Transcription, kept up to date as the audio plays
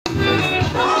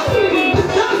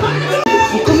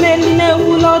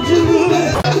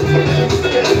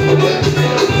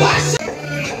Hi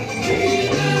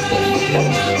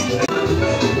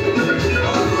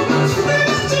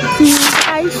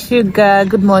sugar,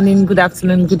 good morning, good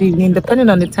afternoon, good evening, depending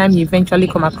on the time you eventually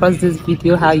come across this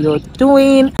video. How you're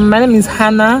doing? My name is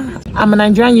Hannah. I'm a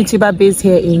Nigerian YouTuber based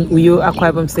here in Uyo,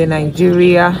 Akwa Ibom State,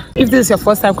 Nigeria. If this is your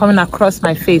first time coming across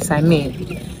my face,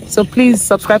 so please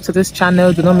subscribe to this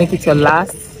channel. Do not make it your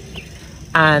last,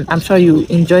 and I'm sure you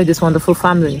enjoy this wonderful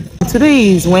family.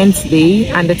 Today is Wednesday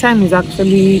and the time is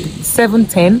actually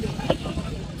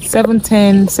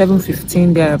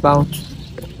 7:15 thereabout.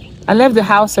 I left the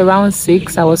house around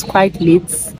 6. I was quite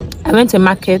late. I went to a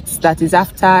market that is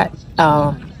after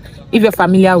if you're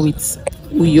familiar with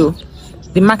Uyo,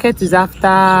 the market is after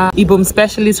Ibom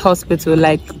Specialist Hospital,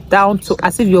 like down to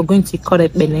as if you're going to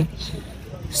Bene.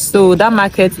 So that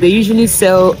market, they usually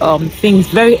sell things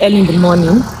very early in the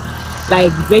morning,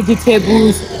 like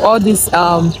vegetables, all this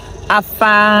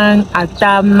afang,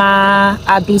 atama,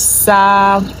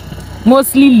 adusa,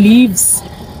 mostly leaves,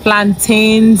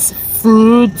 plantains,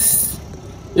 fruits,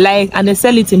 and they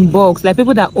sell it in bulks. Like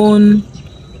people that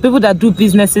do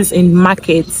businesses in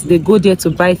markets, they go there to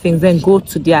buy things, then go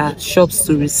to their shops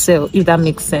to resell, if that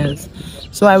makes sense.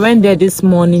 So I went there this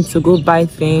morning to go buy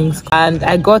things and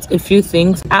I got a few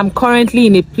things. I'm currently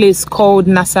in a place called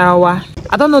Nasarawa.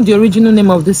 I don't know the original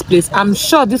name of this place. I'm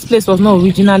sure this place was not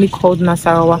originally called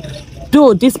Nasarawa,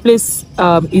 though this place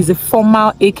is a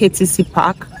former AKTC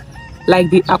park, like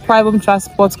the Akwa Ibom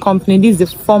Transport Company. This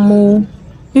is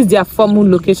their formal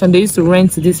location. They used to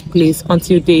rent this place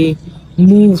until they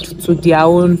moved to their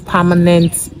own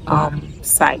permanent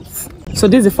site. So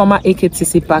this is the former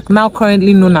AKTC park, now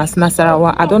currently known as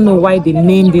Nasarawa. I don't know why they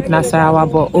named it Nasarawa,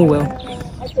 but oh well.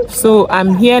 So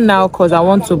I'm here now because I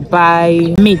want to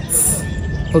buy meat.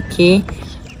 Okay,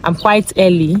 I'm quite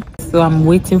early, so I'm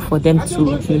waiting for them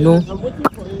to,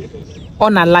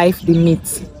 unalive the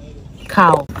meat.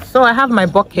 Cow. So I have my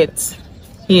bucket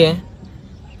here.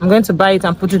 I'm going to buy it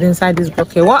and put it inside this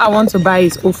bucket. What I want to buy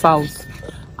is offals.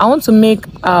 I want to make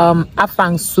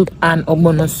afang soup and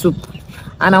ogbono soup,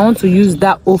 and I want to use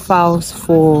that offals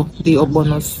for the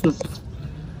ogbono soup.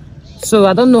 So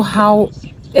I don't know how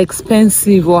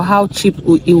expensive or how cheap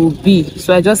it will be,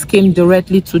 so I just came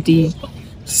directly to the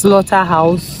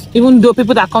slaughterhouse. Even though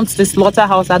people that come to the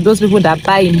slaughterhouse are those people that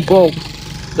buy in bulk,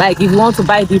 like if you want to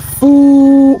buy the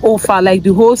full offal, like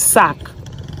the whole sack.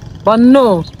 But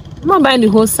no, I'm not buying the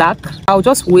whole sack. I'll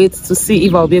just wait to see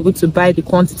if I'll be able to buy the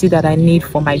quantity that I need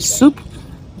for my soup.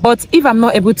 But if I'm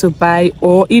not able to buy,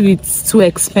 or if it's too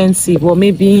expensive, or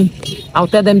maybe I'll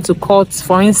tell them to cut.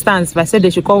 For instance, if I said they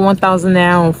should cut 1,000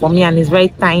 naira for me and it's very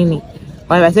tiny,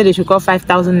 or if I said they should cut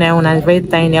 5,000 naira and it's very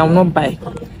tiny, I will not buy,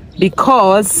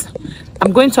 because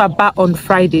I'm going to Aba on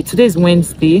Friday. Today is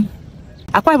Wednesday.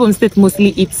 Akwa Ibom State mostly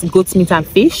eats goat meat and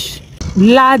fish.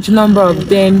 Large number of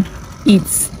them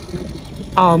eat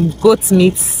goat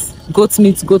meat,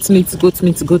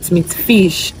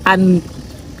 fish, and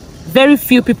very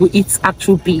few people eat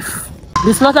actual beef.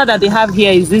 The slaughter that they have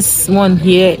here is this one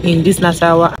here in this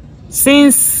Nasarawa.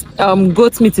 Since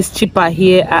goat meat is cheaper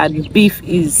here and beef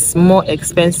is more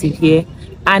expensive here,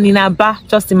 and in Aba,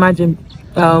 just imagine,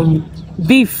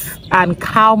 beef and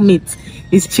cow meat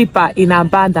is cheaper in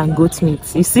Aba than goat meat.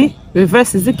 You see,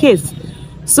 reverse is the case.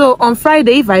 So on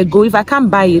Friday, if I can't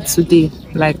buy it today,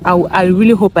 like I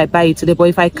really hope I buy it today, but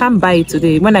if I can't buy it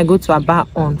today, when I go to Aba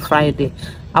on Friday,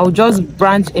 I'll just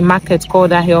branch a market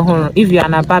called Hanahogreham. If you're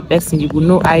an Aba person, you will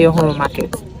know Hanahogreham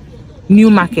market, new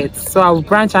market. So I'll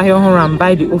branch Hanahogreham and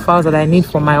buy the offals that I need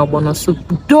for my ogbono soup.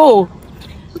 Though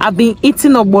I've been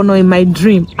eating ogbono in my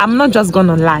dream, I'm not just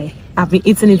gonna lie, I've been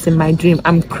eating it in my dream.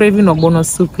 I'm craving ogbono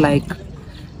soup, like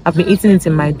I've been eating it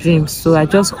in my dream. So I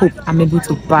just hope I'm able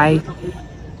to buy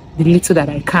the little that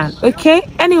I can. Okay,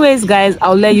 anyways guys,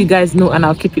 I'll let you guys know and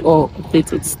I'll keep you all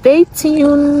updated. Stay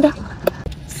tuned.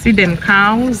 See them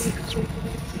cows.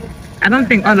 I don't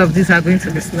think all of these are going to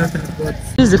be slaughtered, but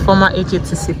this is the former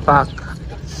AKTC park.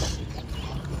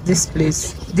 This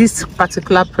place, this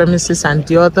particular premises, and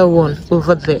the other one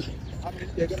over there.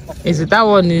 That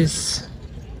one is,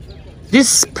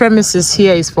 this premises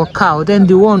here is for cow, then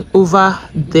the one over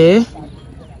there,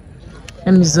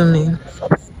 let me zoom in,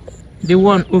 the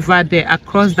one over there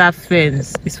across that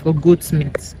fence is for goat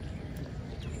meat.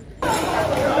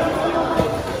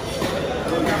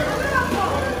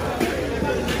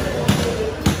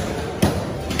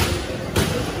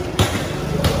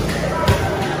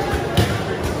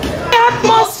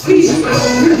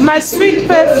 My sweet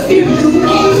perfume,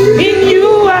 in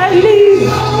you I live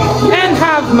and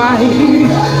have my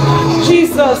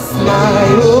Jesus, my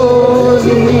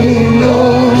only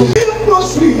Lord.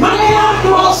 My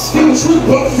atmosphere,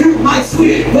 perfume, my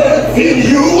sweet perfume.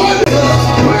 You are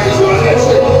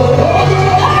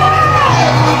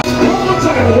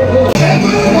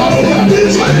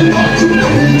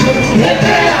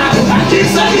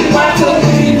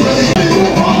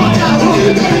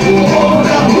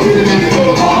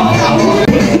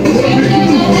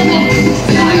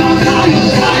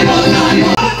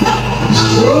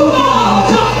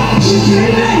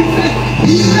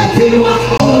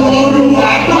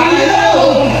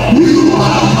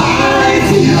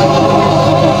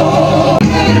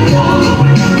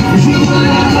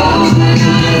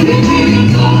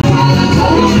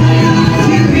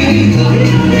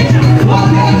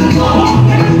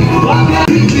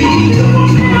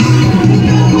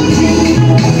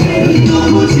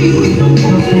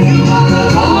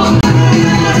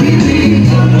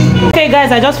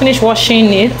I just finished washing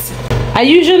it. I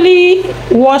usually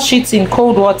wash it in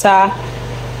cold water,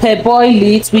 boil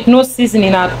it with no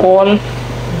seasoning at all,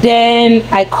 then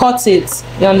I cut it,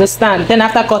 you understand? Then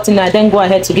after cutting I then go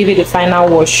ahead to give it the final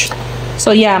wash.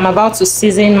 So yeah, I'm about to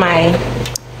season my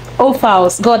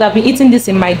offals. God, I've been eating this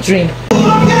in my dream.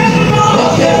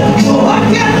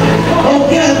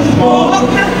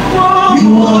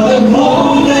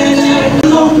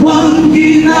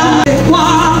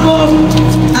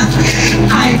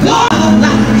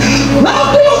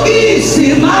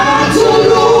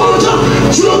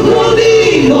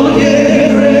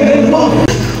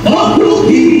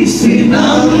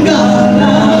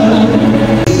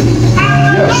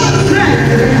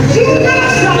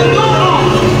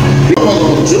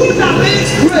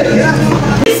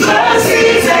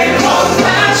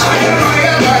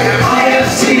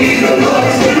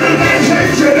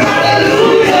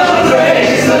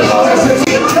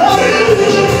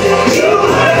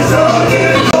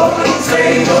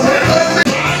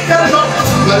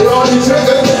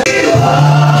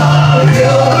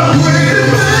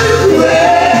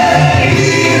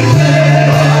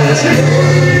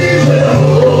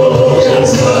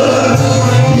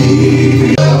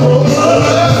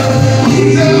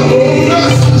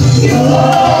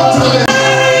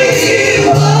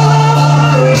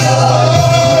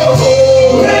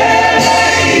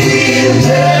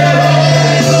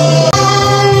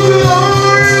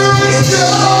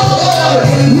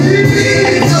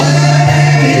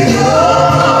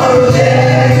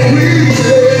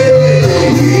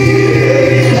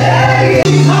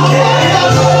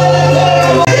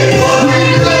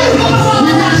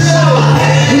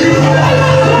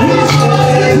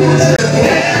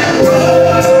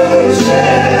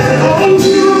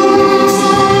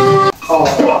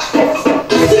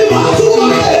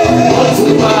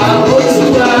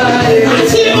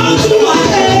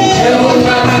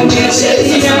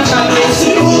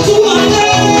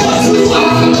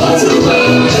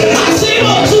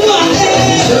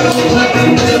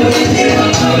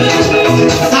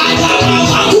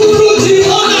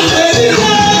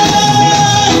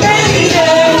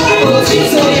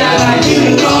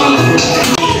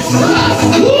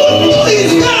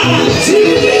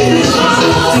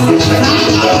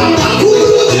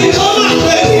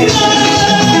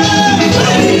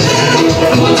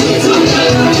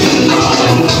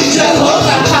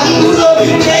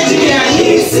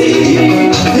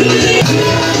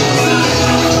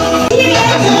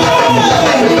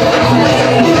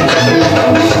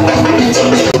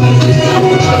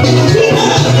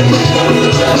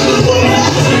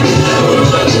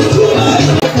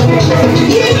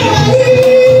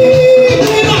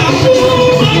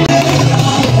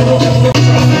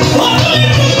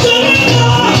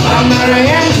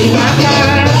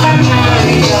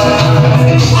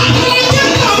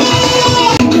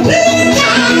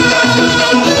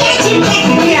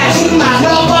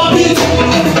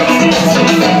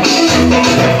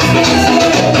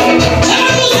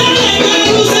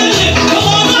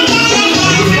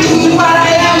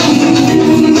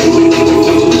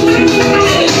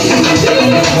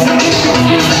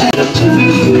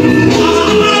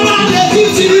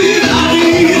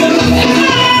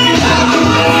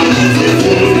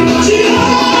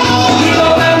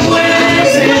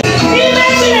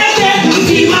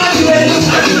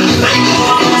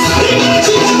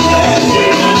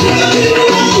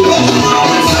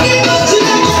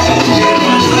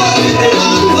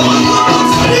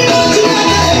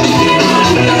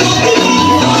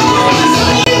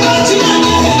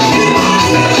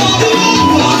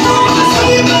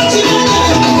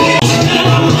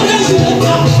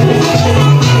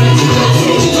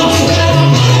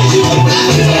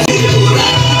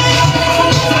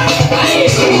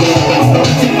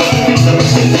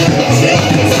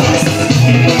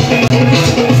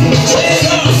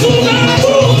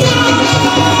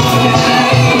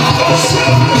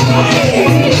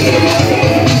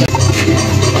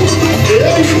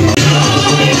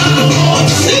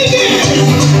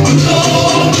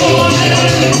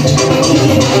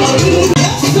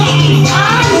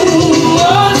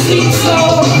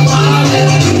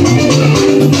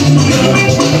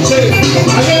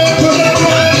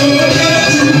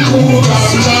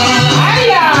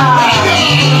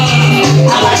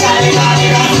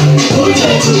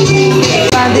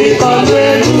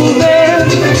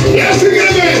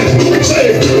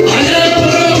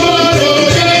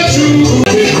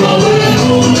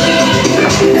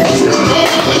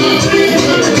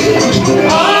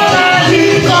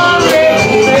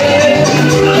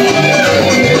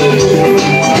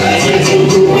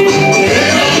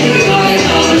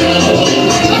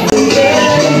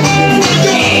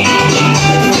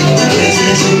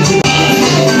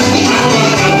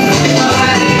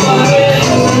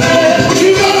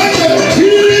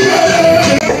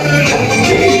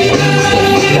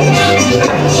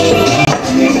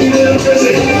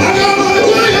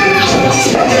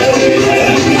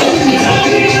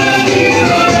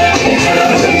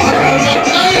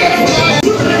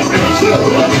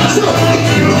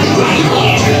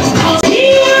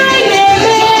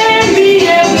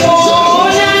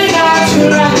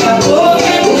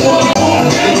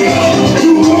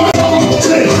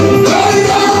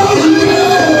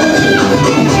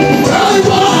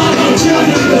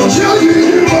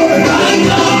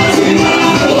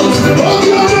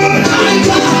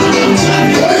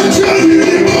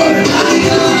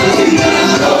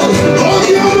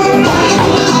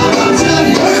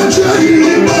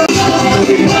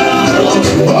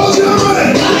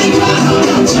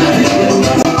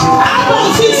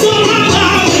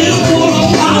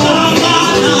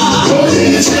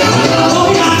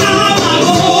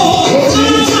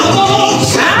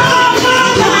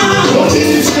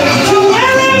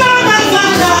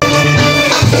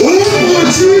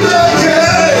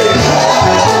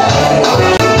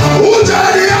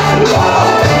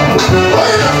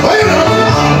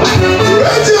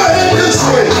 Raise your hand this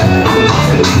way.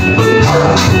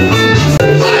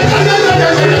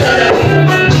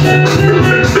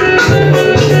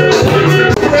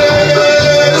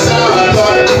 Praise our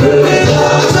Lord.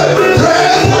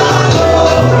 Praise our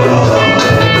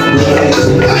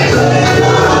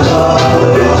Lord.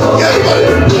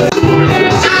 Everybody.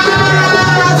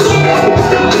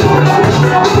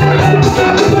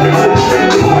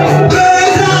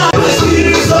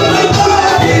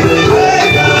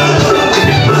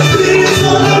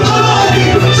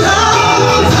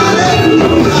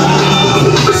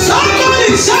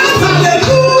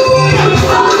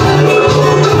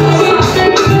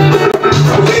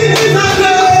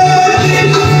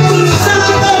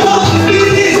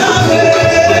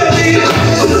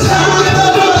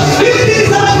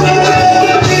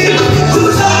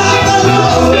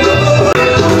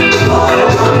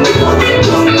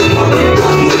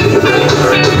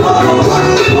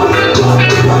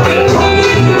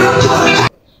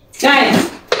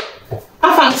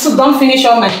 Don't finish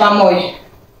all my palm oil.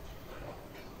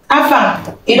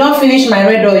 Afan, you don't finish my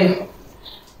red oil.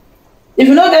 If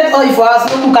you don't get oil for us,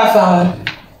 no cook afan.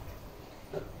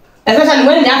 Especially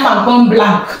when the afan come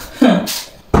black.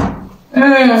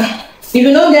 If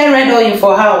you don't get red oil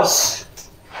for house,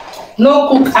 no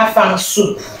cook afan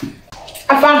soup.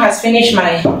 Afan has finished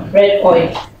my red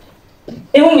oil.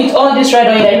 Even with all this red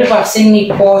oil, people have seen me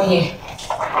pour here.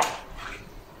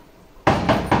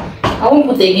 I won't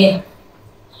put again.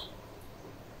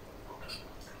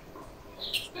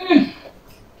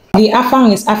 The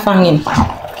afang is afanging.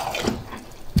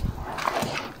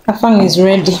 Afang is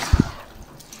ready.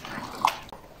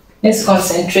 Let's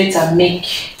concentrate and make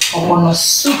omono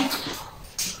soup.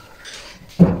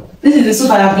 This is the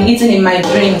soup I have been eating in my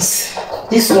dreams.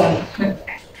 This one.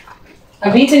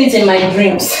 I've been eating it in my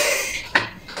dreams.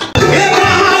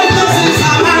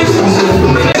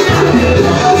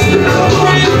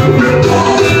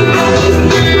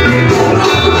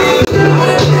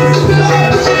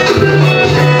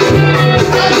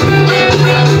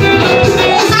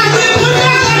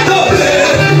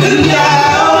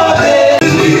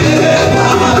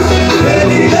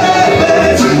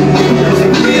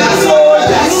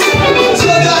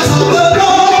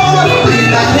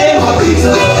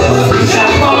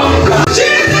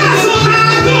 Jesus!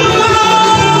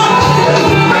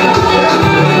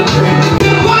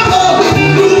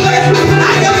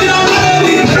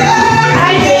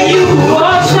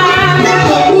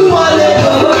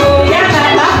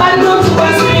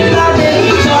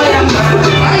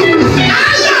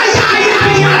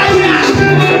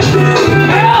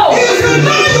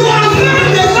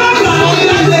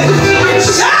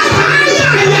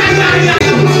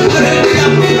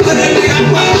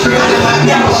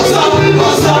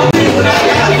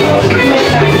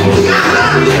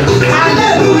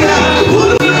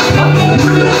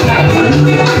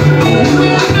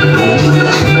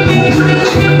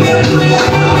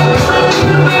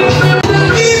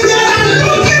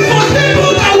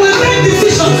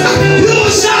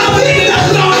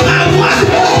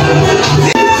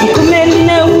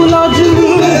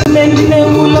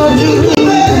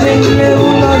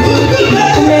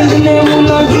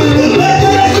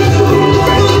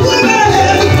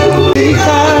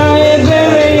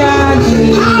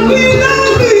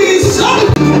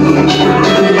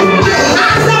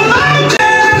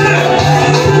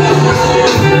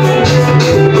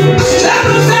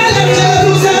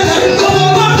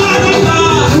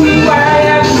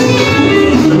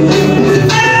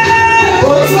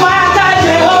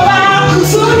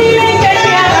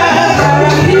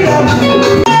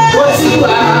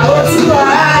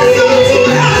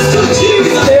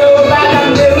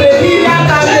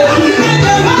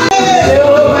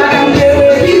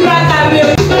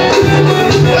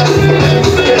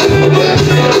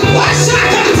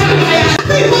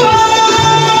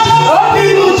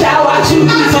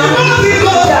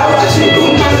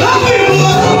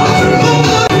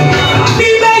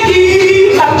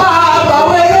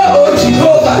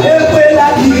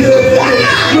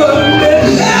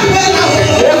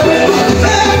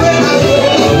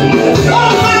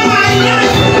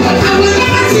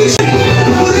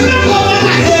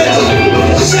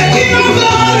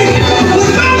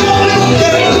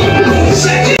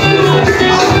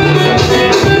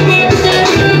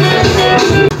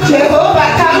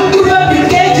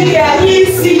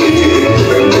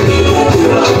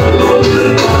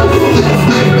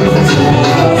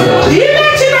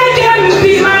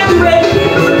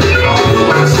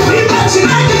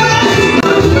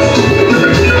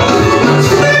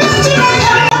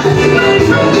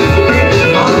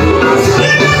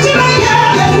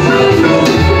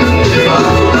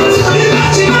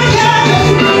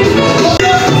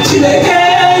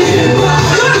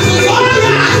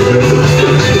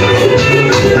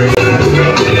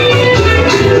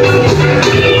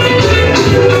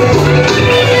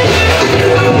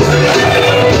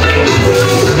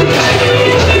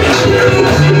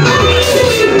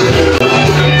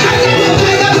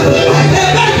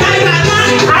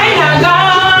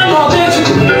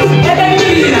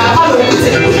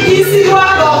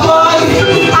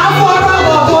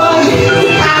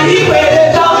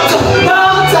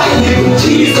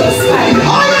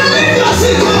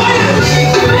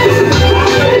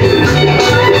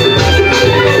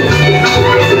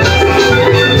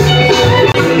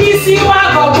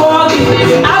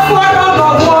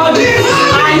 of money.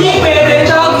 I need a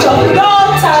doctor.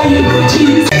 Don't tell you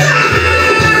Jesus.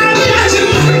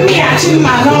 Me and you,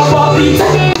 man, no for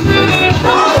Peter.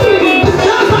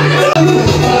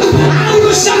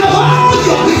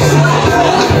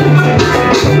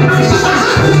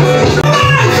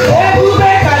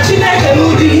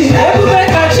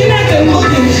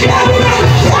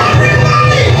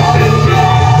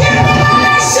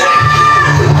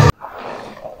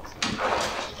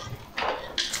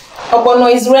 Obono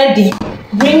is ready.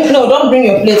 Don't bring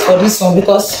your plate for this one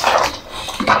because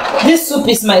this soup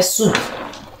is my soup.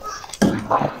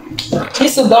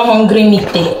 This soup don't hungry me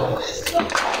there.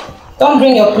 Don't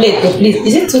bring your plate though, please.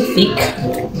 Is it too thick?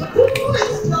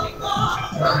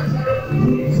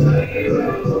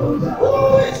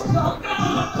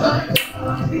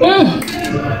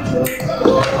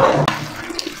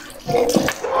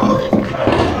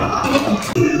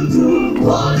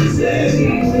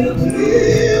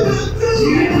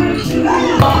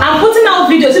 I'm putting out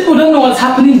videos. People don't know what's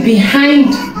happening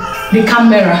behind the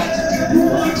camera.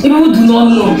 People do not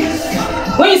know.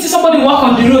 When you see somebody walk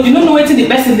on the road, you don't know what the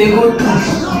person they go through.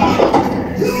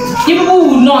 People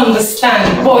will not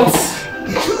understand, but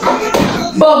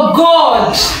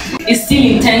God is still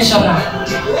intentional.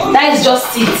 That is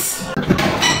just it.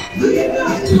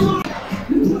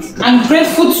 I'm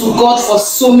grateful to God for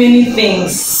so many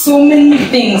things,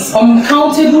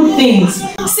 uncountable things.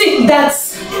 See that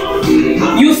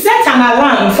you set an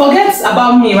alarm. Forget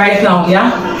about me right now,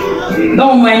 yeah?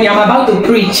 Don't mind me, I'm about to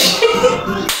preach.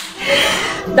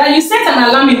 That you set an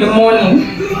alarm in the morning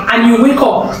and you wake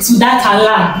up to that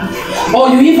alarm, or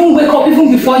you even wake up even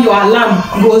before your alarm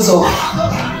goes off.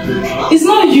 It's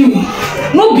not you,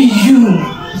 not be you.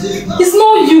 It's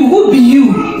not you, who be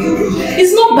you?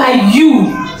 It's not by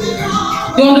you.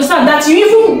 You understand that you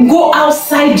even go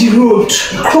outside the road,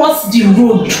 cross the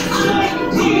road,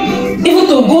 even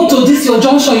to go to this your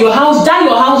junction, your house, that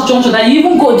your house junction, that you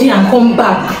even go there and come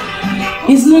back.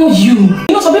 It's not you.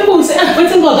 You know, some people will say,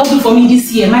 everything God does do for me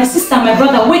this year. My sister, my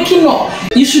brother, waking up.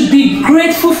 You should be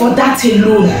grateful for that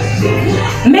alone.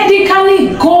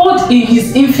 Medically, God in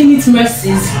his infinite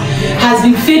mercies has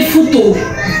been faithful to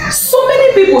so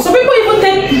many people. Some people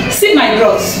even see my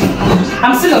drugs.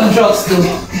 I'm still on drugs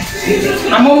though.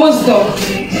 I'm almost done.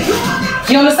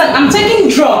 You understand? I'm taking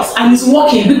drugs and it's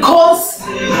working because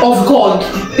of God.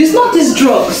 It's not these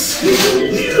drugs.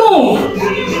 No.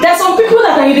 There are some people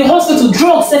that are in the hospital,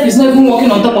 drug stuff is not even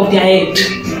working on top of their head.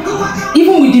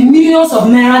 Even with the millions of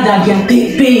naira that they are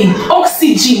paying,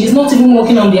 oxygen is not even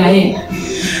working on their head.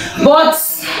 But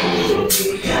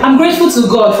I'm grateful to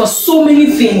God for so many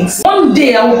things. One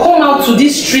day I will come out to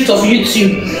this street of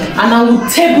YouTube and I will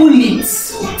table it.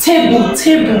 Table.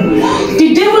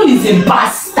 The devil is a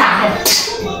bastard.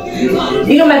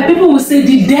 You know, my people will say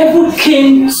the devil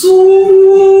came too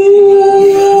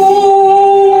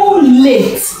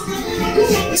late.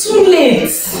 Too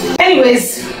late.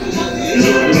 Anyways,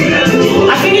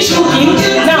 I finished cooking.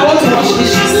 Now I want to wash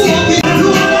dishes.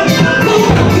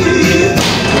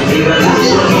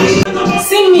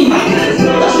 See me.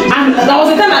 And there was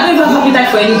a time I don't even have appetite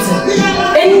for anything.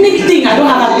 Anything I don't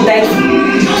have appetite for.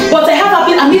 But I have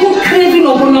appetite. I'm even craving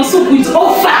ogbono soup with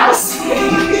offals.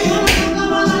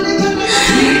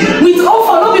 With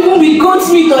offer, not even with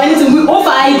goat meat or anything. With offer,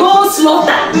 I go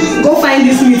slaughter. Go find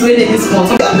this meat where they this one.